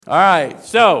All right,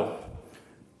 so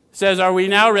it says, are we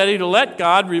now ready to let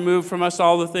God remove from us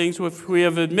all the things which we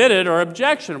have admitted are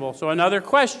objectionable? So another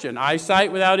question,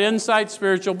 eyesight without insight,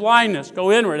 spiritual blindness,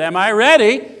 go inward. Am I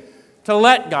ready to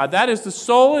let God? That is the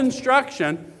sole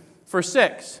instruction for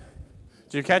 6.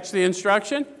 Did you catch the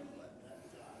instruction?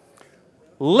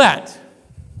 Let.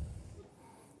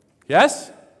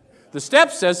 Yes? The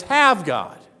step says have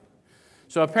God.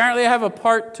 So apparently I have a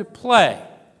part to play.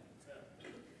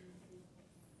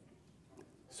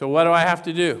 So what do I have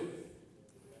to do?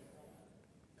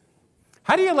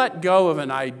 How do you let go of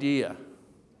an idea?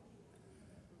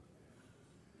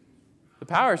 The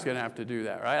power's going to have to do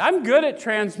that, right? I'm good at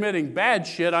transmitting bad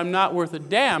shit. I'm not worth a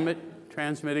damn at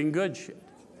transmitting good shit.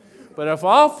 But if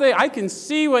I can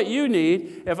see what you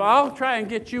need, if I'll try and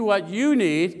get you what you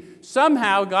need,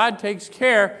 somehow God takes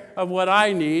care of what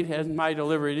I need and my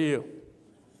delivery to you.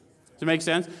 Does it make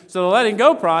sense? So the letting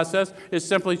go process is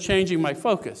simply changing my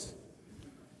focus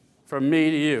from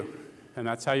me to you. And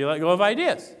that's how you let go of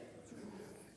ideas.